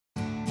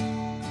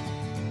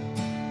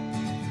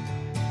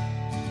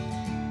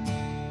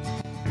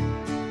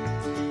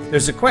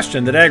There's a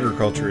question that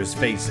agriculture is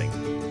facing.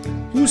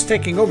 Who's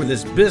taking over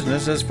this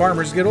business as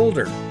farmers get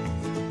older?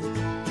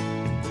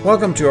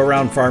 Welcome to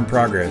Around Farm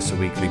Progress, a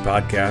weekly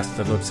podcast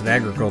that looks at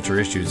agriculture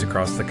issues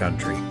across the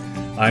country.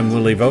 I'm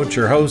Willie Vogt,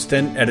 your host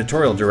and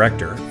editorial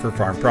director for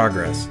Farm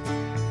Progress.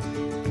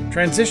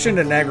 Transition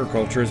in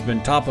agriculture has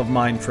been top of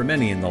mind for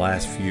many in the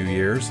last few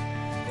years.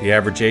 The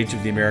average age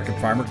of the American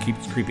farmer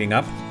keeps creeping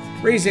up,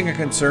 raising a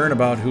concern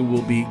about who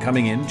will be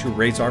coming in to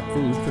raise our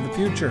food for the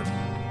future.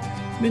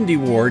 Mindy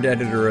Ward,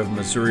 editor of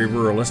Missouri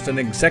Ruralist and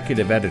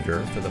executive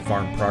editor for the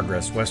Farm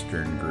Progress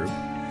Western Group,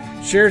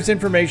 shares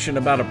information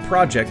about a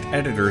project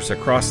editors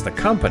across the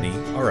company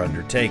are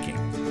undertaking: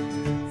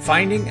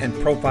 finding and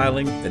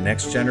profiling the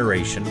next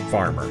generation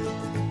farmer.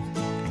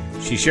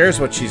 She shares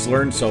what she's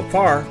learned so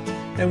far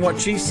and what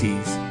she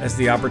sees as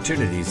the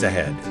opportunities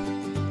ahead.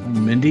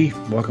 Mindy,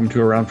 welcome to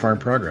Around Farm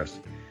Progress.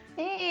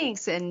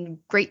 Thanks, and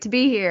great to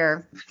be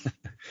here.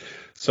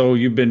 So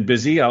you've been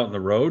busy out on the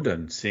road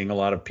and seeing a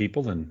lot of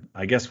people, and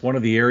I guess one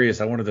of the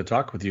areas I wanted to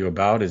talk with you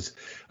about is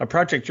a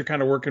project you're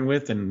kind of working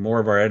with and more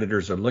of our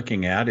editors are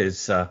looking at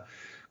is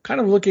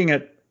kind of looking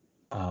at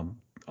all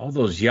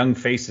those young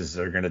faces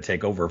that are going to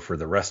take over for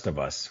the rest of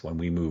us when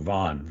we move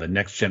on, the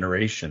next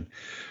generation.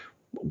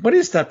 What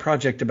is that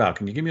project about?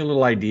 Can you give me a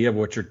little idea of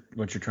what you're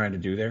trying to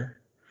do there?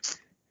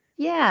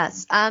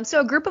 Yes.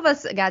 So a group of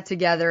us got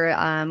together.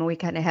 We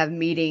kind of have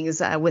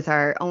meetings with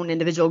our own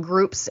individual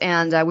groups,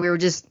 and we were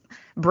just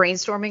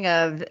brainstorming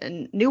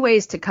of new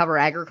ways to cover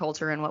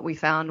agriculture. And what we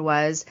found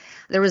was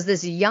there was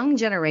this young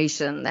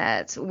generation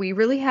that we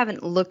really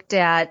haven't looked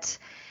at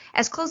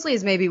as closely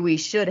as maybe we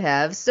should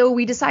have. So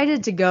we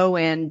decided to go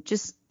and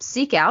just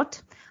seek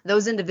out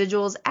those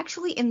individuals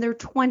actually in their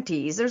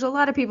 20s. There's a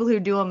lot of people who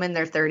do them in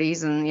their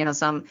 30s, and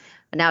some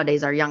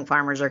nowadays our young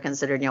farmers are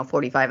considered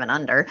 45 and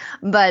under.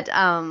 But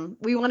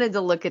we wanted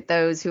to look at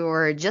those who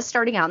are just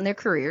starting out in their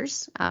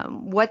careers,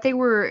 what they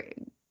were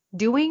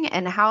doing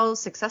and how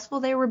successful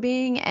they were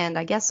being, and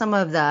I guess some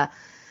of the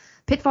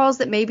pitfalls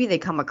that maybe they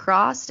come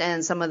across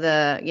and some of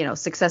the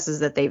successes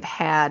that they've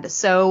had.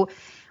 So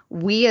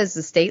we, as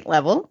the state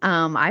level,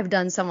 I've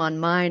done some on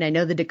mine. I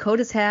know the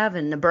Dakotas have,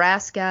 and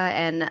Nebraska,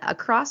 and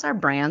across our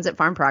brands at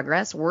Farm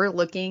Progress, we're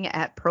looking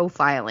at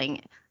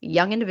profiling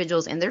young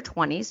individuals in their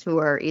 20s who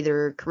are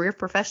either career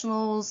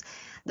professionals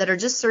that are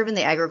just serving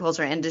the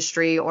agriculture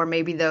industry, or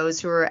maybe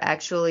those who are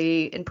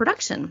actually in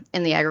production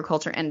in the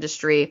agriculture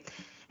industry.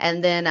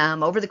 And then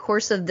over the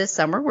course of this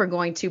summer, we're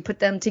going to put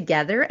them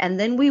together, and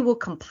then we will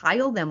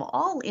compile them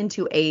all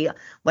into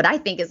what I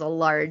think is a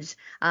large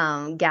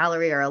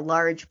gallery, or a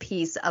large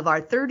piece of our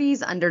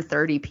 30s under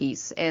 30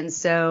 piece. And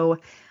so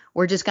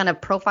we're just going to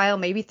profile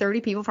maybe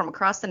 30 people from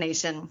across the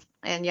nation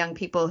and young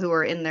people who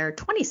are in their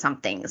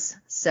 20-somethings.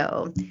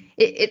 So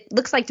it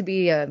looks like to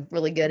be a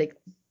really good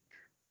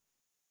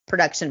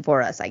production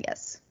for us, I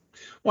guess.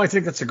 Well, I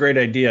think that's a great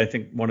idea. I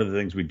think one of the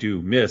things we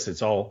do miss,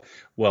 it's all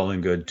well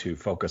and good to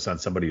focus on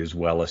somebody who's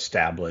well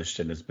established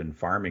and has been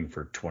farming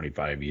for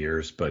 25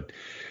 years, but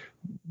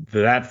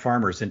that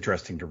farmer is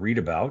interesting to read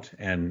about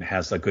and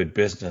has a good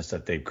business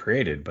that they've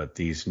created. But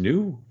these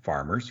new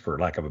farmers, for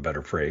lack of a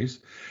better phrase,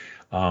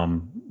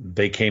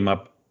 they came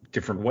up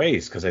different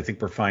ways, because I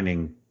think we're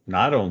finding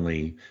not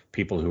only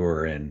people who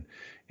are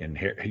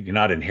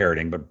not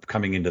inheriting, but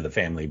coming into the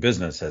family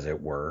business, as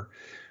it were,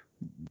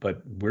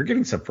 but we're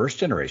getting some first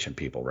generation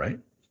people, right?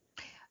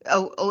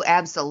 Oh,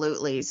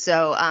 absolutely.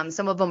 So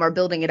some of them are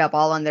building it up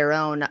all on their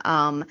own.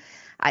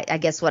 I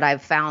guess what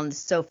I've found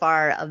so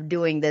far of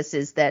doing this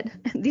is that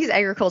these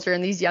agriculture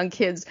and these young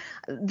kids,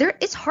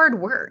 it's hard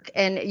work.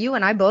 And you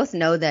and I both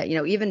know that,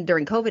 even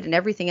during COVID and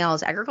everything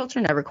else,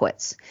 agriculture never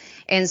quits.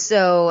 And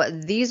so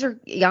these are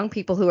young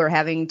people who are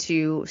having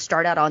to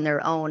start out on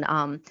their own.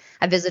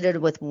 I visited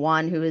with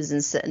one who is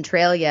in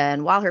Centralia,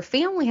 and while her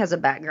family has a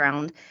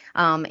background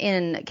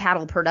in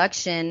cattle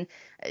production,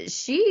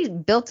 she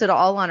built it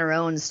all on her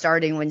own,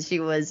 starting when she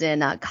was in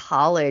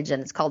college,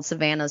 and it's called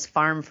Savannah's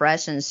Farm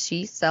Fresh, and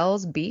she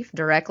sells beef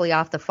directly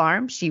off the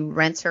farm. She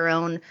rents her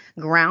own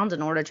ground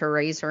in order to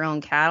raise her own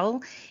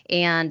cattle,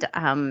 and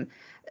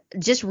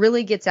just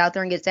really gets out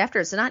there and gets after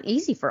it. It's not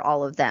easy for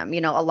all of them.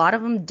 A lot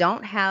of them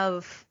don't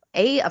have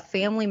a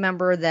family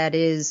member that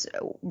is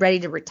ready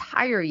to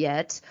retire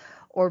yet,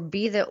 or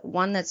be the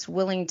one that's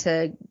willing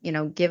to,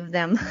 give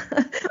them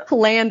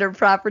land or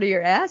property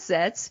or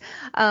assets,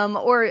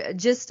 or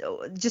just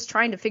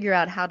trying to figure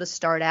out how to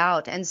start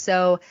out. And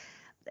so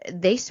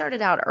they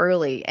started out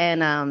early,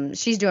 and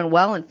she's doing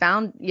well and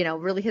found,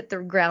 really hit the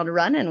ground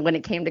running. When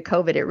it came to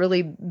COVID, it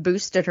really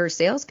boosted her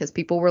sales because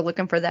people were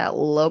looking for that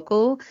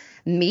local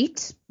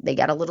meat. They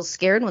got a little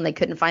scared when they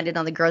couldn't find it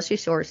on the grocery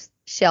store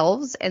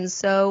shelves. And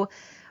so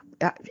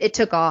it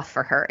took off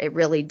for her. It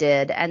really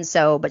did. And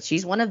so, but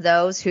she's one of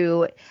those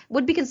who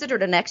would be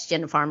considered a next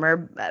gen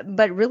farmer,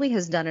 but really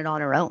has done it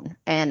on her own.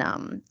 And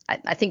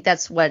I think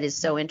that's what is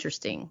so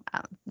interesting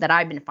that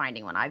I've been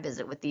finding when I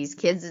visit with these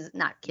kids, is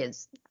not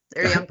kids.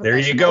 They're young There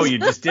you go. You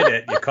just did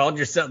it. You called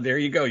yourself. There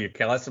you go. You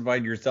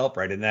classified yourself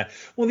right in that.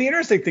 Well, the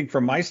interesting thing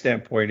from my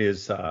standpoint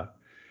is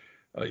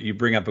You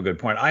bring up a good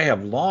point. I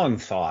have long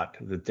thought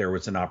that there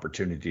was an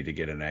opportunity to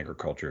get in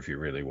agriculture if you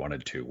really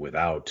wanted to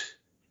without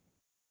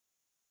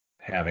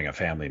having a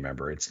family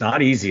member. It's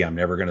not easy. I'm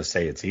never going to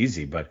say it's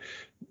easy, but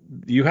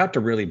you have to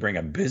really bring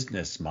a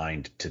business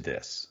mind to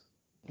this.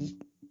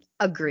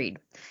 Agreed.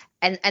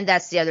 And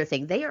that's the other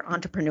thing. They are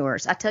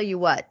entrepreneurs. I tell you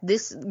what,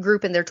 this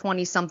group in their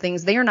 20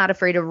 somethings, they are not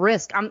afraid of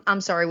risk.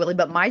 I'm sorry, Willie,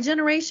 but my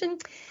generation,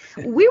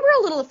 we were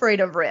a little afraid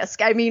of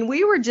risk. I mean,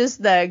 we were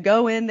just the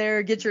go in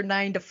there, get your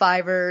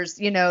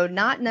 9-to-5ers,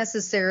 not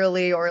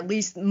necessarily, or at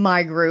least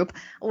my group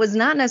was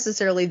not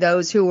necessarily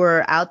those who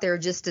were out there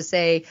just to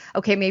say,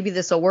 okay, maybe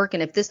this will work.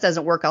 And if this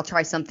doesn't work, I'll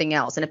try something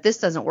else. And if this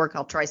doesn't work,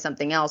 I'll try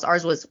something else.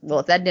 Ours was, well,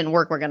 if that didn't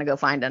work, we're going to go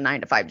find a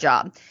 9-to-5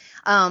 job.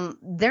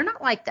 They're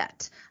not like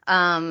that.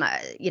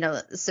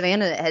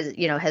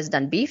 Savannah has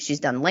done beef, she's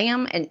done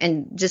lamb,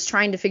 and just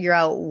trying to figure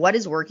out what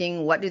is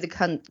working, what do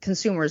the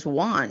consumers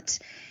want.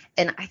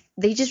 And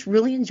they just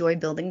really enjoy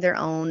building their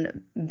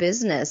own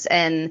business.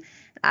 And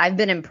I've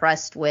been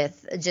impressed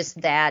with just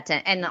that.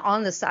 And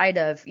on the side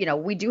of,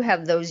 we do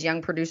have those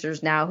young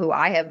producers now who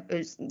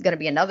is going to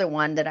be another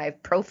one that I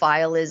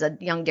profile is a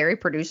young dairy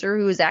producer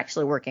who is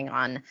actually working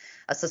on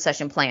a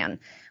succession plan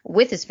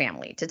with his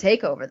family to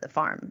take over the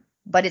farm.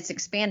 But it's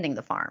expanding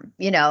the farm,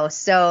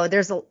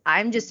 so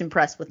I'm just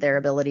impressed with their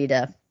ability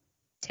to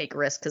take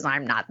risks because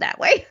I'm not that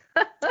way.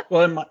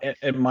 Well,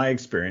 in my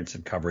experience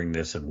in covering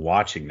this and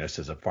watching this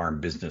as a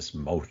farm business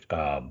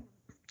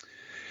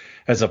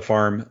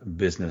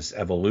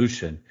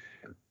evolution,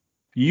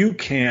 you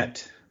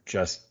can't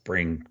just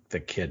bring the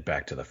kid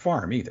back to the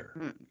farm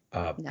either,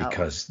 No.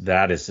 because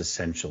that is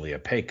essentially a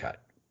pay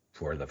cut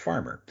for the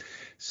farmer.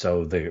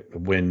 So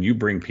when you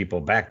bring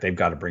people back, they've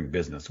got to bring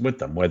business with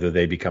them, whether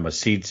they become a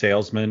seed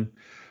salesman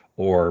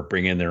or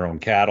bring in their own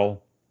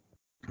cattle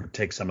or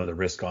take some of the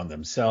risk on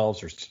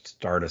themselves or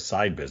start a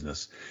side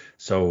business.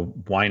 So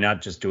why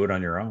not just do it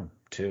on your own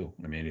too?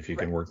 I mean, if you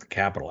can work the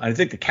capital. And I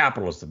think the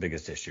capital is the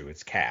biggest issue.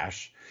 It's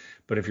cash.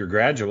 But if you're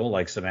gradual,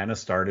 like Savannah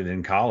started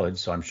in college,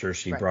 so I'm sure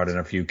she brought in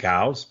a few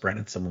cows,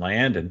 rented some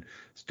land, and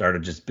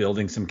started just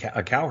building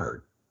a cow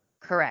herd.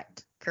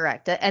 Correct.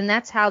 And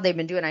that's how they've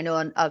been doing. I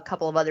know a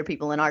couple of other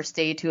people in our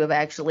state who have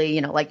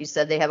actually, like you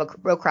said, they have a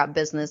row crop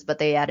business, but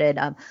they added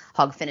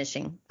hog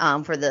finishing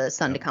for the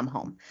son to come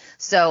home.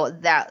 So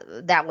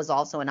that was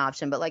also an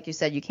option. But like you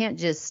said, you can't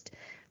just,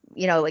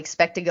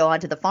 expect to go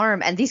onto the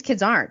farm. And these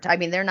kids aren't. I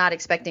mean, they're not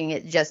expecting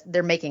it,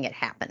 they're making it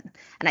happen.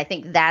 And I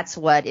think that's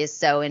what is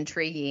so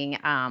intriguing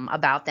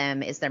about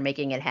them is they're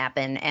making it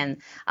happen. And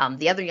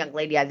the other young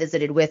lady I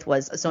visited with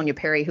was Sonia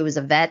Perry, who is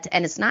a vet.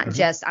 And it's not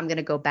just I'm going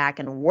to go back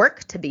and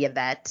work to be a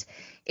vet.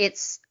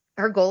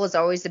 Her goal has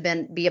always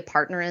been be a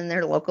partner in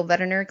their local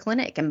veterinary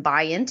clinic and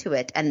buy into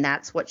it. And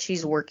that's what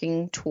she's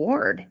working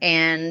toward.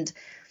 And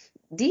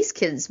these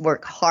kids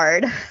work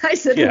hard. I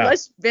said,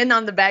 unless you've been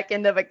on the back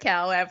end of a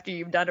cow after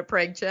you've done a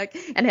preg check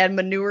and had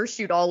manure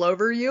shoot all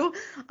over you,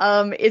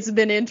 it's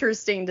been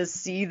interesting to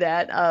see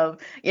that.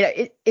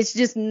 It's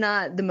just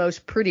not the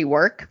most pretty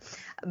work.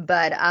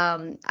 But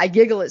I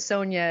giggle at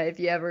Sonia if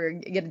you ever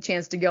get a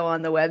chance to go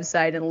on the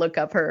website and look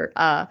up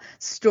her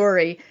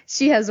story.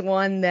 She has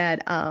one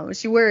that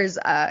she wears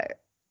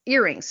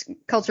earrings,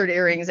 cultured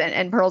earrings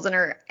and pearls in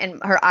her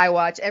eye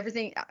watch,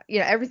 everything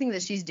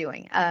that she's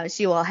doing.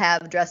 She will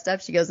have dressed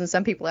up. She goes, and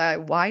some people are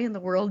like, why in the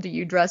world do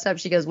you dress up?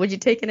 She goes, would you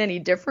take it any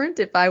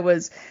different if I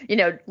was,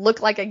 look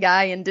like a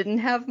guy and didn't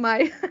have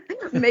my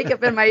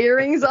makeup and my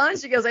earrings on?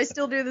 She goes, I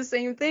still do the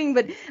same thing,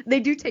 but they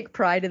do take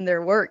pride in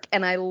their work.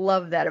 And I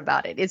love that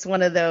about it. It's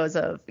one of those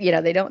of,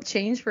 they don't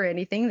change for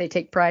anything. They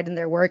take pride in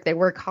their work. They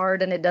work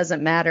hard and it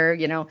doesn't matter.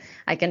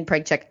 I can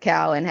preg check a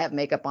cow and have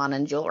makeup on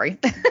and jewelry.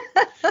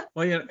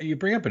 Well, you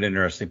bring up an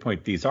interesting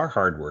point. These are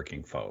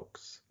hardworking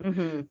folks.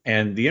 Mm-hmm.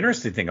 And the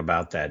interesting thing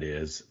about that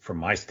is, from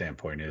my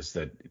standpoint, is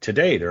that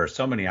today there are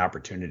so many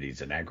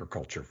opportunities in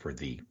agriculture for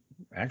the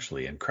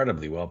actually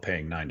incredibly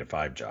well-paying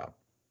 9-to-5 job,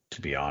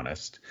 to be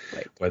honest.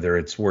 Right. Whether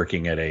it's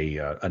working at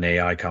an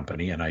AI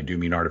company, and I do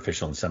mean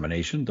artificial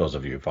insemination. Those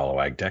of you who follow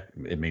ag tech,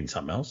 it means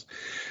something else.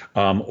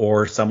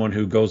 Or someone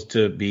who goes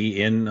to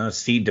be in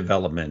seed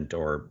development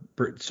or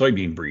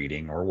soybean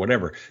breeding or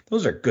whatever.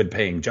 Those are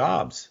good-paying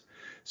jobs.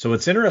 So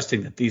it's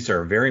interesting that these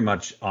are very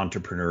much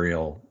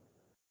entrepreneurial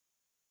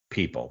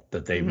people,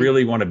 that they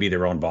really want to be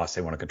their own boss.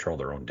 They want to control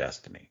their own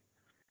destiny.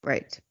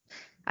 Right.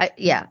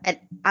 And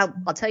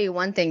I'll tell you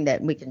one thing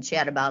that we can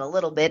chat about a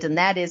little bit, and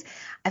that is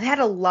I've had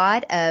a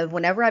lot of,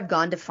 whenever I've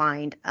gone to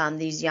find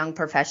these young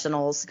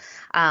professionals,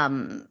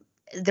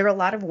 there are a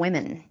lot of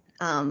women.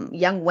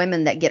 Young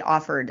women that get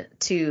offered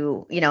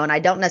to, and I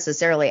don't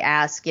necessarily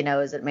ask,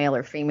 is it male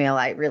or female?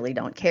 I really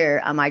don't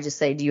care. I just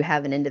say, do you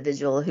have an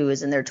individual who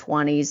is in their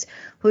 20s,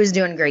 who's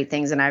doing great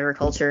things in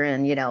agriculture?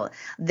 And,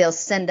 they'll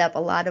send up a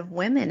lot of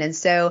women. And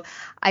so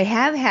I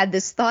have had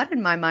this thought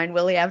in my mind,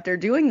 Willie, after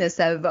doing this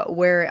of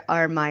where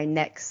are my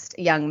next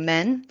young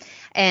men?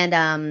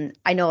 And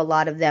I know a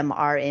lot of them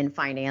are in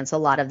finance. A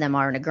lot of them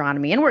are in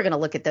agronomy. And we're going to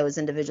look at those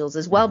individuals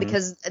as well,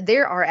 because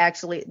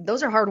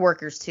those are hard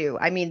workers too.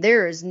 I mean,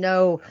 there is no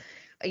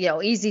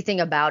easy thing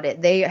about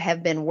it, they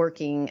have been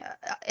working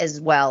as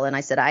well. And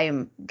I said, I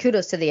am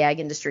kudos to the ag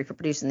industry for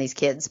producing these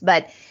kids.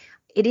 But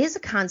it is a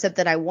concept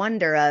that I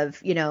wonder of,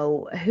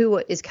 who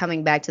is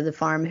coming back to the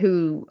farm,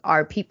 who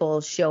are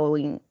people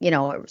showing,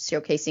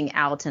 showcasing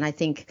out. And I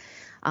think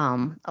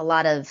a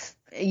lot of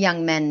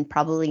young men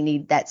probably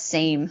need that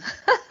same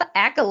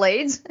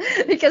accolades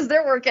because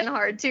they're working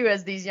hard too,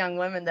 as these young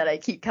women that I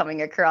keep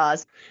coming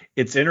across.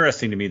 It's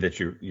interesting to me that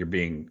you're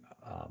being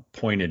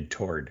pointed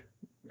toward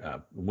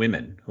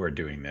women who are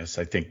doing this.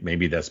 I think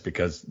maybe that's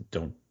because,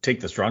 don't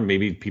take this wrong,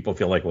 maybe people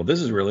feel like, well,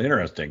 this is really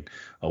interesting.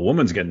 A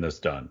woman's getting this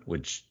done,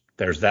 which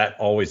there's that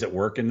always at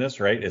work in this,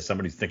 right? As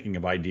somebody's thinking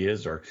of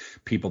ideas or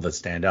people that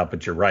stand out.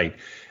 But you're right.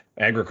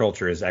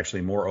 Agriculture is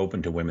actually more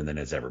open to women than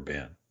it's ever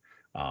been.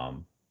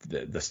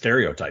 The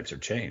stereotypes are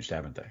changed,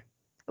 haven't they?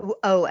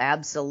 Oh,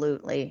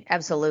 absolutely.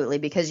 Absolutely.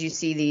 Because you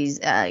see these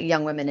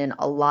young women in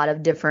a lot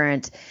of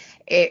different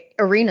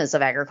arenas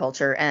of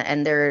agriculture,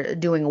 and they're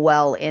doing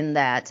well in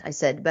that. I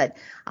said, but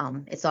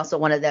it's also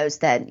one of those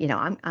that,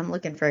 I'm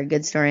looking for a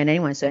good story in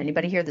anyone. So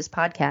anybody hear this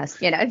podcast,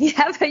 if you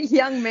have a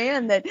young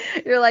man that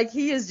you're like,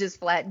 he is just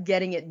flat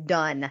getting it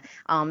done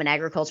in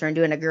agriculture and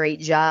doing a great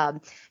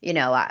job,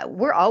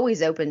 we're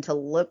always open to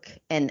look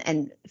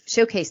and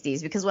showcase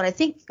these, because what I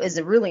think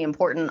is really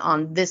important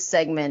on this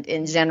segment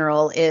in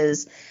general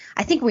is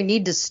I think we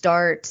need to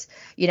start,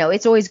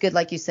 it's always good,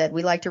 like you said,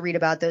 we like to read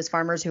about those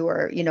farmers who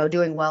are,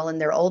 doing well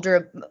and they're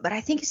older. But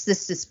I think it's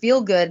this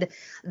feel good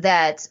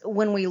that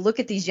when we look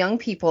at these young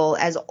people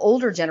as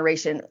older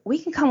generation, we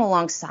can come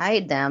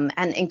alongside them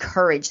and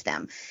encourage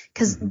them,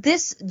 because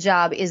this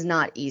job is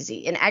not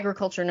easy in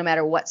agriculture, no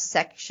matter what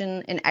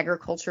section in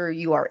agriculture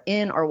you are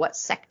in or what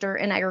sector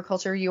in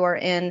agriculture you are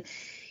in.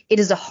 It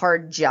is a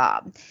hard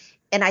job.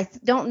 And I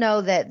don't know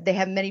that they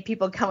have many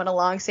people coming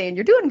along saying,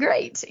 you're doing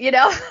great,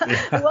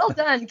 well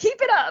done, keep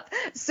it up.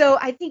 So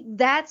I think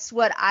that's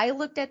what I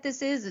looked at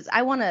this is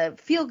I want a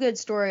feel good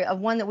story of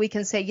one that we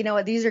can say,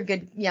 what, these are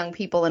good young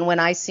people. And when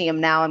I see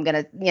them now, I'm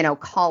going to,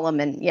 call them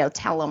and,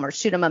 tell them or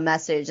shoot them a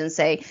message and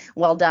say,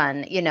 well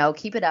done,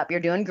 keep it up. You're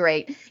doing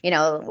great.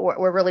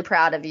 We're really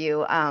proud of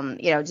you.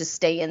 Just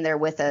stay in there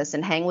with us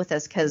and hang with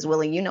us, because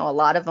Willie, a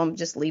lot of them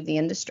just leave the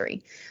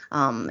industry.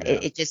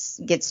 It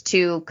just gets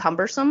too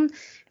cumbersome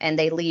and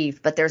they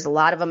leave. But there's a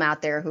lot of them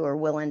out there who are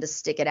willing to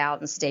stick it out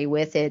and stay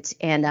with it.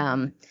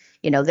 And,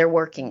 they're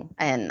working.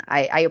 And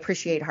I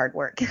appreciate hard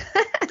work.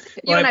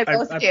 And I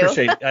both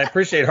do. I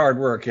appreciate hard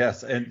work.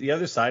 Yes. And the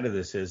other side of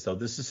this is, though,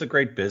 this is a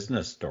great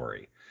business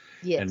story.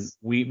 Yes. And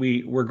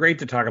we're great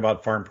to talk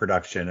about farm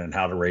production and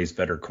how to raise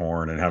better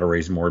corn and how to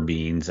raise more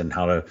beans and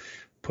how to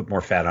put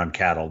more fat on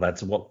cattle.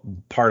 That's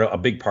a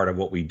big part of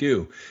what we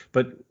do.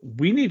 But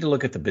we need to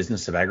look at the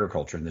business of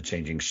agriculture and the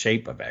changing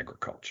shape of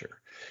agriculture.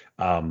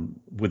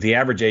 With the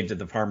average age of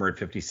the farmer at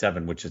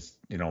 57, which is,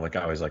 like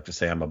I always like to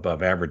say, I'm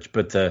above average.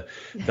 But the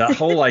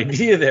whole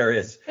idea there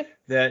is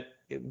that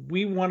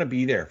we want to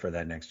be there for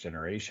that next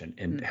generation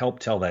and help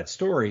tell that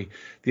story.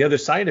 The other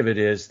side of it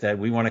is that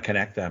we want to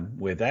connect them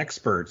with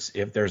experts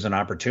if there's an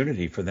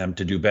opportunity for them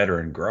to do better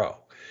and grow.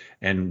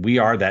 And we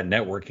are that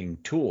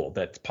networking tool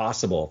that's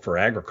possible for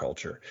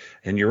agriculture.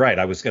 And you're right.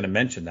 I was going to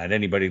mention that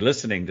anybody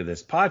listening to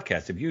this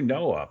podcast, if you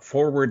know a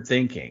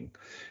forward-thinking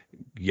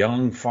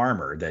young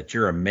farmer that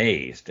you're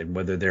amazed, and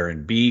whether they're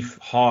in beef,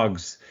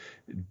 hogs,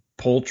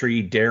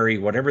 poultry, dairy,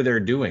 whatever they're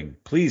doing,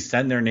 please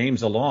send their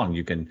names along.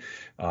 You can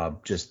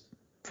just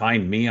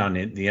find me on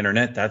the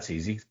internet. That's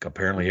easy.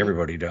 Apparently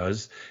everybody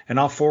does. And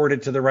I'll forward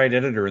it to the right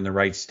editor in the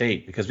right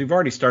state, because we've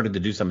already started to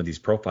do some of these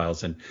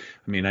profiles. And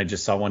I mean, I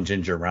just saw one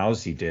Ginger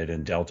Rousey did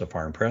in Delta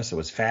Farm Press. It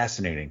was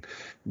fascinating.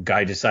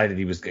 Guy decided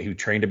he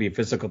trained to be a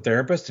physical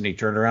therapist, and he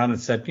turned around and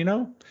said,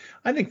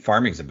 I think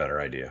farming's a better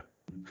idea.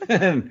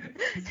 And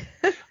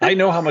I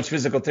know how much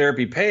physical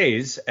therapy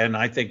pays, and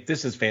I think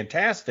this is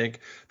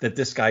fantastic that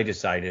this guy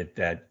decided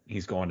that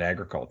he's going to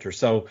agriculture.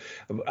 So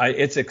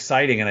it's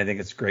exciting, and I think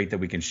it's great that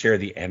we can share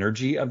the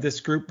energy of this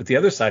group. But the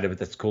other side of it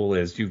that's cool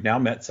is you've now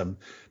met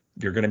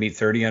you're going to meet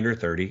 30 under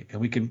 30, and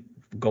we can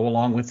go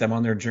along with them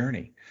on their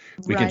journey.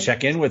 We can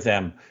check in with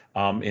them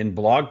in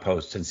blog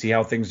posts and see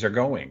how things are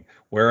going.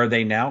 Where are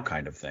they now,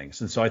 kind of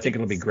things. And so I think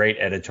it'll be great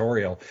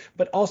editorial,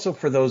 but also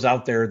for those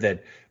out there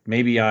that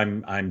maybe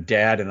I'm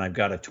dad and I've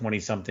got a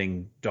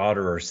 20-something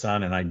daughter or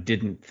son, and I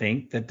didn't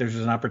think that there's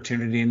an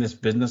opportunity in this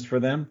business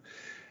for them.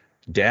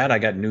 Dad, I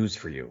got news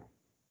for you.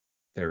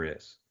 There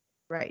is.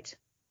 Right.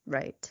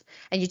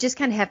 And you just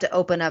kind of have to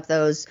open up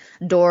those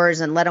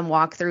doors and let them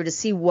walk through to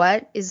see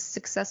what is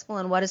successful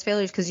and what is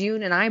failures. Because you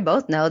and I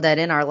both know that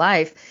in our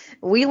life,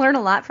 we learn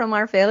a lot from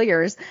our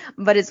failures.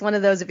 But it's one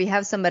of those, if you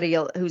have somebody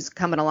who's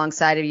coming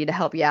alongside of you to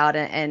help you out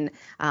and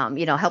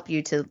help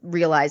you to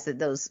realize that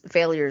those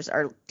failures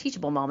are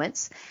teachable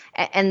moments,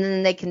 and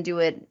then they can do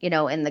it,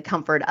 in the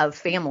comfort of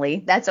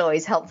family. That's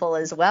always helpful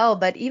as well.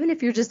 But even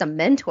if you're just a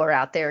mentor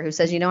out there who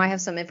says, I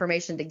have some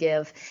information to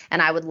give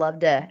and I would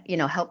love to,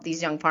 help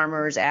these young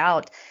farmers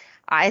out,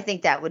 I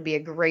think that would be a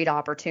great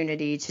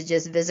opportunity to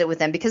just visit with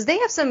them because they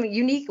have some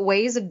unique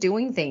ways of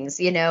doing things.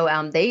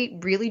 They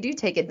really do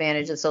take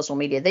advantage of social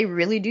media. They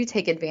really do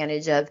take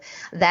advantage of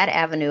that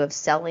avenue of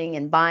selling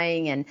and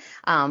buying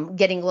and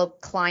getting local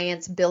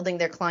clients, building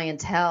their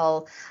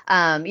clientele.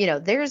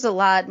 There's a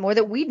lot more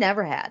that we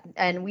never had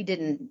and we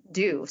didn't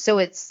do. So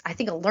it's, I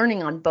think, a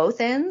learning on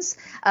both ends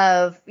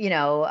of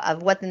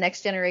what the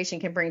next generation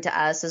can bring to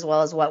us as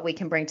well as what we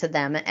can bring to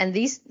them. And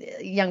these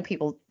young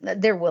people,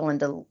 they're willing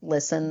to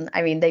listen.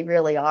 I mean, they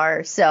really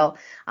are. So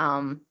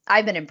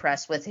I've been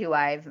impressed with who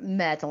I've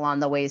met along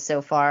the way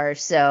so far.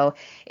 So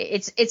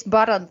it's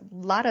brought a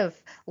lot of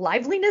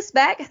liveliness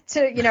back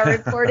to,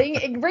 reporting.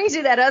 It brings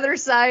you that other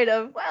side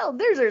of, well,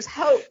 there's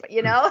hope,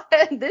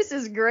 and this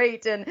is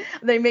great. And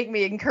they make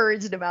me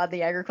encouraged about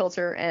the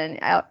agriculture and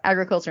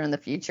agriculture in the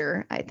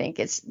future. I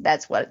think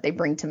that's what they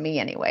bring to me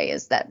anyway,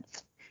 is that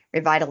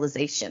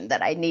revitalization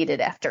that I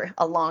needed after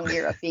a long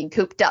year of being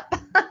cooped up.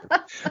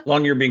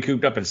 Long year being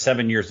cooped up and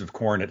 7 years of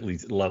corn, at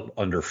least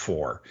under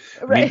 4.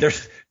 Right. I mean,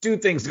 there's two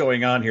things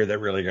going on here that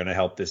really are going to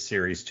help this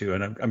series too.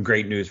 And I'm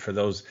great news for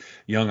those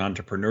young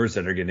entrepreneurs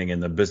that are getting in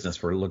the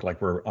business where it look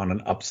like we're on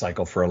an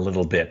upcycle for a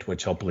little bit,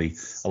 which hopefully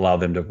allow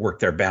them to work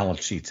their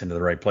balance sheets into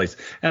the right place.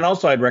 And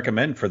also I'd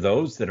recommend for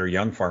those that are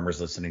young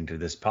farmers listening to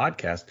this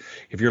podcast,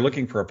 if you're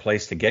looking for a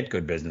place to get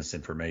good business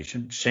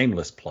information,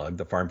 shameless plug,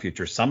 the Farm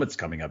Future Summit's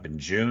coming up in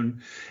June.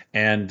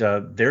 And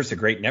there's a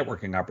great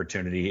networking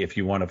opportunity if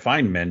you want to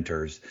find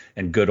mentors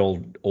and good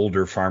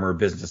older farmer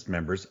business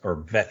members or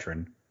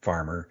veteran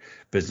farmer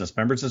business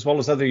members, as well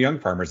as other young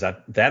farmers.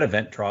 That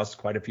event draws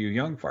quite a few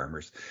young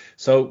farmers.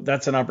 So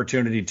that's an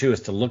opportunity too,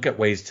 is to look at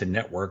ways to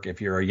network if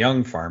you're a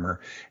young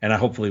farmer. And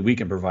hopefully we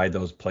can provide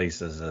those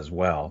places as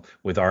well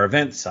with our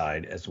event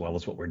side, as well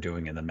as what we're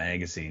doing in the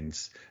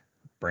magazines,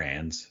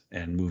 brands,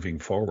 and moving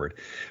forward.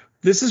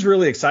 This is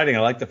really exciting. I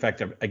like the fact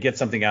that I get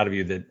something out of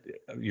you, that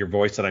your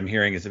voice that I'm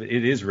hearing it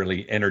is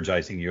really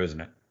energizing you,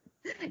 isn't it?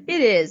 It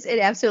is. It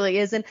absolutely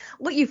is. And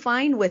what you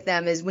find with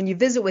them is when you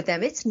visit with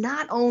them, it's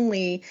not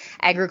only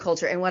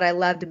agriculture. And what I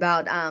loved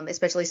about,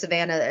 especially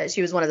Savannah,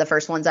 she was one of the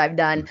first ones I've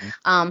done.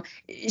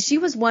 She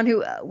was one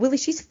who, Willie,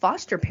 she's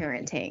foster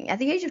parenting at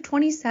the age of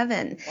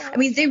 27. I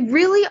mean, they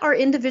really are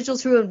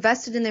individuals who have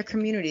invested in their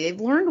community.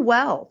 They've learned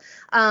well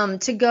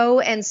to go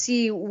and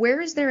see where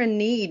is there a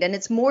need. And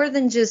it's more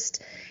than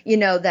just,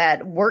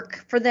 that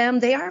work for them.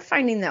 They are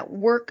finding that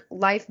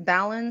work-life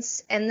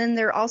balance. And then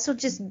they're also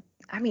just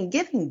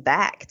giving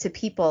back to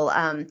people.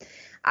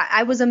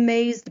 I was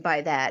amazed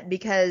by that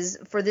because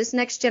for this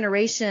next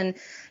generation,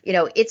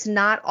 it's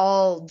not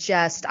all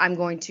just I'm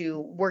going to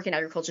work in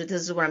agriculture.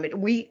 This is what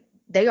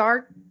they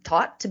are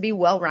taught to be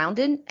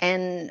well-rounded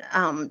and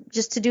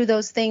just to do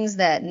those things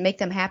that make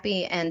them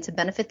happy and to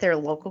benefit their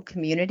local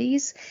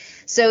communities.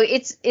 So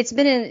it's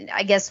been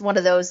I guess one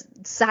of those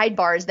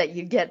sidebars that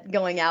you get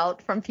going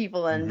out from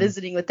people and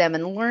visiting with them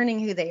and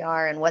learning who they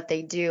are and what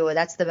they do.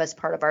 That's the best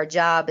part of our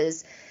job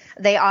is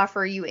they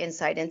offer you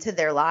insight into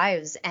their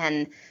lives,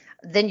 and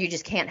then you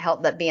just can't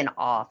help but be in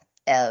awe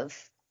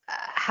of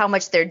how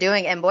much they're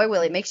doing. And boy,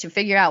 Willie, it makes you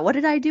figure out, what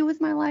did I do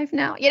with my life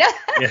now? Yeah.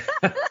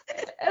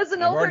 As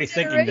an I'm older already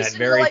thinking that generation,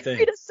 very you're like, thing.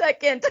 wait a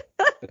second.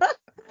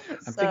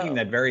 I'm thinking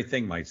that very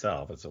thing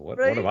myself. So what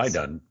have I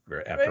done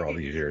after all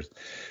these years?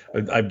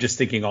 I'm just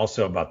thinking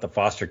also about the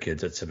foster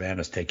kids that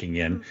Savannah's taking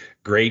in.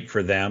 Great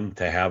for them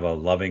to have a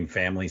loving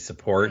family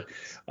support.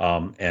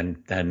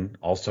 And then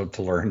also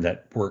to learn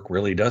that work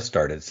really does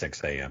start at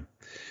 6 a.m.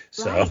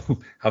 So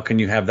how can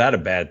you have that a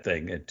bad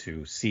thing? And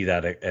to see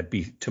that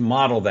to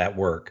model that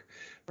work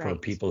for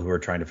people who are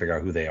trying to figure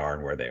out who they are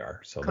and where they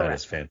are. So that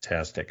is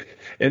fantastic.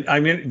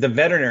 And the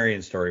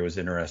veterinarian story was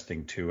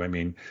interesting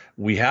too.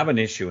 We have an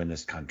issue in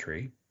this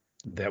country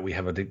that we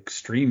have an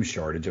extreme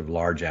shortage of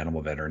large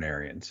animal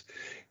veterinarians.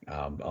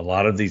 A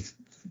lot of these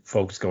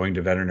folks going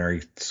to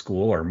veterinary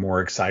school are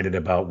more excited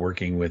about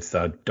working with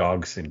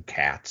dogs and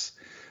cats.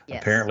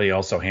 Yes. Apparently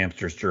also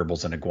hamsters,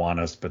 gerbils, and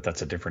iguanas, but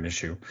that's a different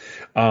issue.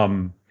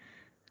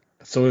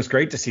 So it was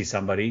great to see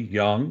somebody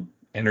young,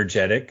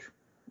 energetic,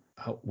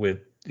 with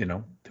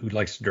who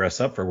likes to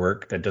dress up for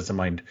work, that doesn't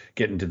mind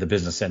getting to the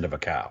business end of a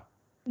cow.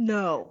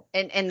 No.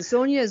 And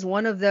Sonia is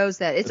one of those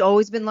that it's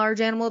always been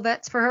large animal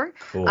vets for her.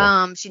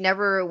 Cool. She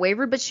never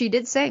wavered, but she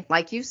did say,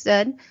 like you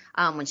said,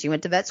 when she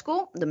went to vet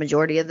school, the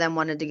majority of them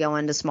wanted to go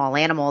into small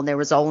animal. And there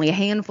was only a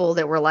handful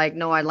that were like,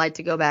 no, I'd like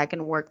to go back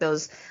and work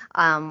those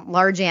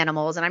large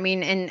animals.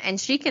 And and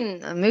she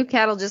can move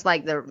cattle just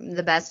like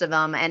the best of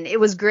them. And it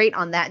was great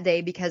on that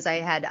day because I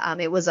had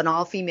it was an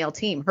all female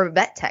team. Her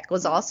vet tech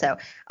was also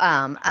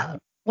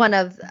one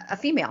of a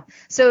female.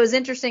 So it was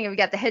interesting. We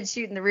got the head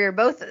shoot and the rear,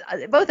 both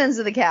ends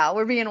of the cow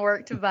were being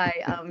worked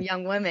by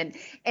young women.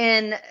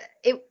 And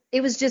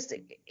it was just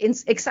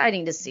it's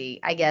exciting to see,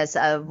 I guess,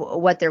 of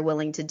what they're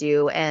willing to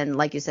do. And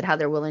like you said, how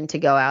they're willing to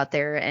go out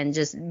there and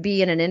just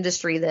be in an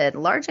industry that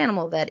large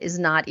animal that is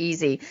not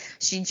easy.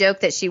 She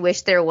joked that she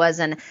wished there was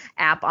an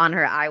app on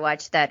her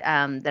iWatch that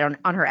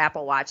on her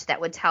Apple Watch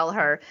that would tell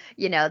her,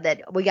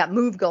 that we got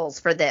move goals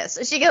for this.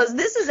 She goes,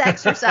 this is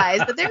exercise,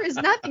 but there is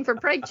nothing for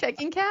preg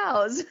checking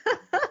cows.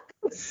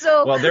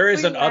 So well, there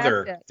is an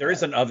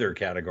other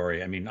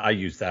category. I mean, I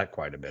use that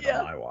quite a bit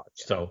on my watch.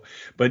 So,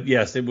 but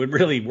yes, it would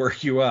really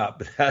work you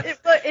up.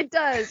 It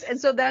does. And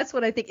so that's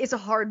what I think. It's a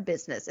hard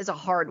business. It's a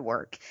hard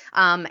work.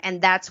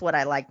 And that's what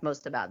I like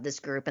most about this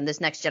group and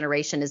this next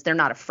generation is they're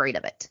not afraid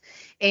of it.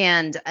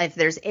 And if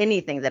there's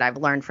anything that I've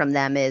learned from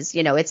them is,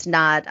 it's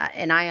not,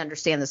 and I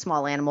understand the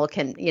small animal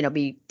can,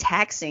 be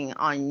taxing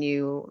on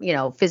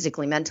you,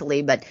 physically,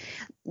 mentally, but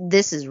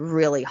this is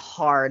really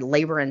hard,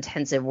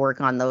 labor-intensive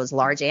work on those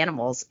large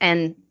animals,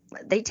 and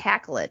they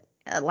tackle it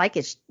like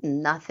it's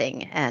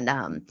nothing. And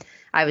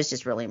I was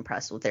just really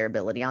impressed with their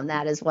ability on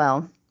that as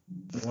well.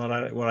 What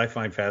I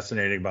find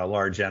fascinating about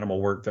large animal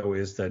work, though,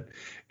 is that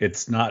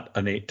it's not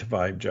an 8 to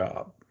 5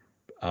 job.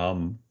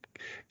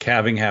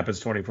 Calving happens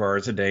 24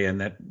 hours a day,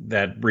 and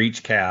that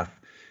breech calf,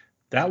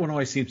 that one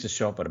always seems to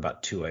show up at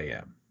about 2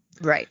 a.m.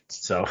 Right.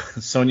 So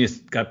Sonia's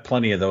got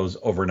plenty of those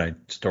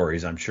overnight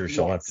stories. I'm sure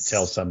she'll have to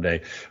tell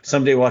someday.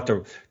 Someday we'll have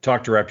to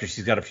talk to her after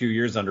she's got a few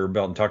years under her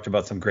belt and talked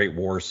about some great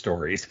war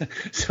stories.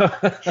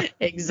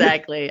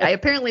 Exactly. I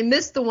apparently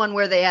missed the one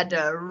where they had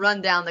to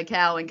run down the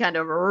cow and kind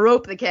of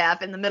rope the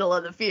calf in the middle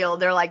of the field.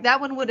 They're like,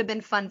 that one would have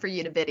been fun for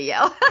you to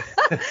video.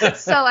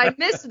 So I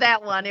missed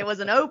that one. It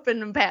was an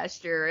open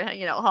pasture,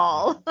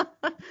 haul.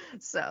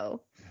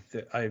 So.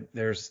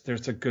 There's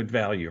a good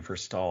value for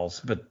stalls,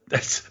 but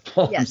that's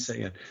all I'm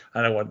saying.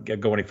 I don't want to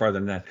go any farther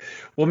than that.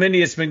 Well,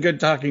 Mindy, it's been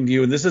good talking to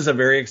you, and this is a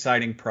very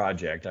exciting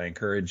project. I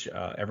encourage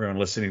everyone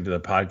listening to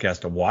the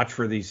podcast to watch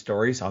for these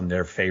stories on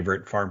their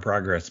favorite Farm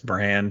Progress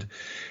brand,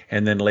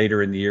 and then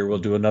later in the year we'll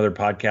do another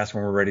podcast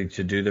when we're ready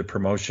to do the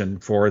promotion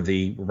for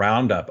the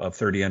roundup of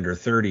 30 Under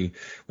 30,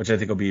 which I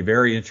think will be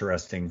very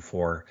interesting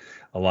for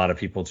a lot of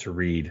people to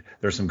read.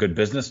 There's some good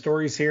business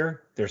stories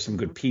here. There's some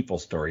good people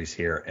stories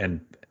here,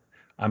 and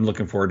I'm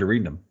looking forward to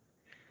reading them.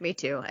 Me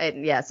too.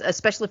 And yes,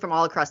 especially from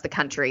all across the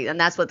country. And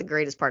that's what the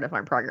greatest part of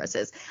Farm Progress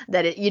is,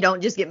 that you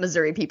don't just get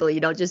Missouri people.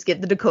 You don't just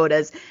get the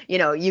Dakotas.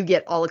 You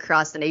get all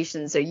across the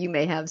nation. So you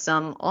may have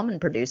some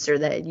almond producer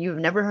that you've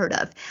never heard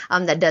of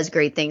that does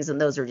great things. And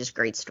those are just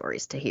great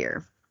stories to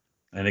hear.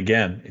 And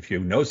again, if you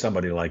know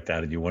somebody like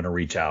that and you want to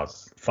reach out,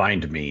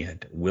 find me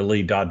at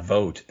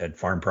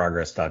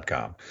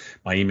willie.vote@farmprogress.com.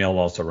 My email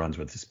also runs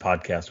with this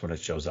podcast when it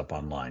shows up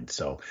online.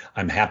 So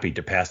I'm happy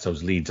to pass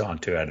those leads on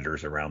to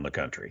editors around the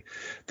country.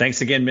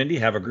 Thanks again, Mindy.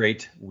 Have a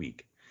great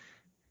week.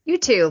 You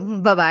too.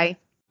 Bye-bye.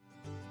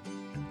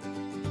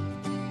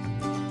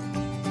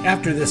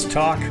 After this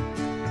talk,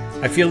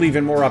 I feel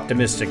even more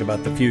optimistic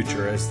about the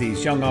future as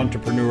these young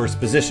entrepreneurs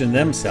position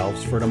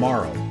themselves for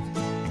tomorrow.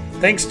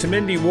 Thanks to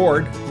Mindy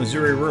Ward,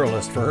 Missouri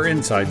Ruralist, for her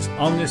insights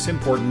on this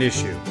important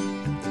issue.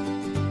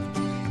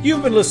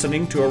 You've been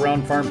listening to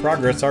Around Farm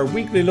Progress, our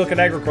weekly look at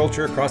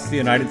agriculture across the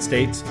United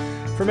States,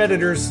 from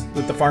editors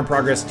with the Farm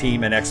Progress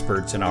team and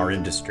experts in our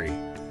industry.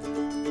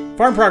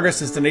 Farm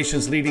Progress is the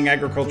nation's leading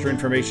agriculture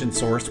information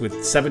source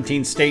with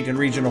 17 state and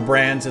regional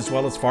brands, as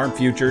well as farm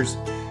futures,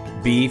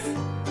 beef,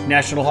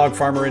 National Hog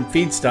Farmer and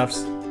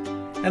Feedstuffs,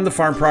 and the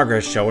Farm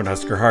Progress Show and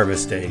Husker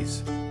Harvest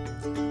Days.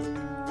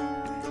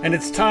 And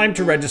it's time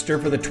to register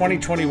for the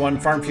 2021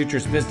 Farm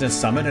Futures Business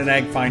Summit and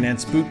Ag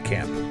Finance Boot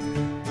Camp.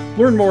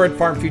 Learn more at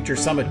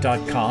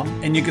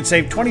farmfuturesummit.com, and you can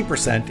save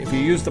 20% if you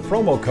use the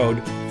promo code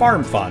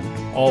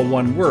FARMFUN, all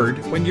one word,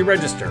 when you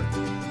register.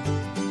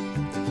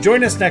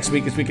 Join us next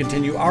week as we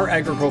continue our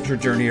agriculture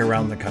journey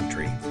around the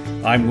country.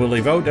 I'm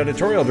Willie Vogt,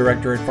 Editorial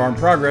Director at Farm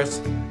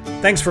Progress.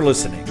 Thanks for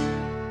listening.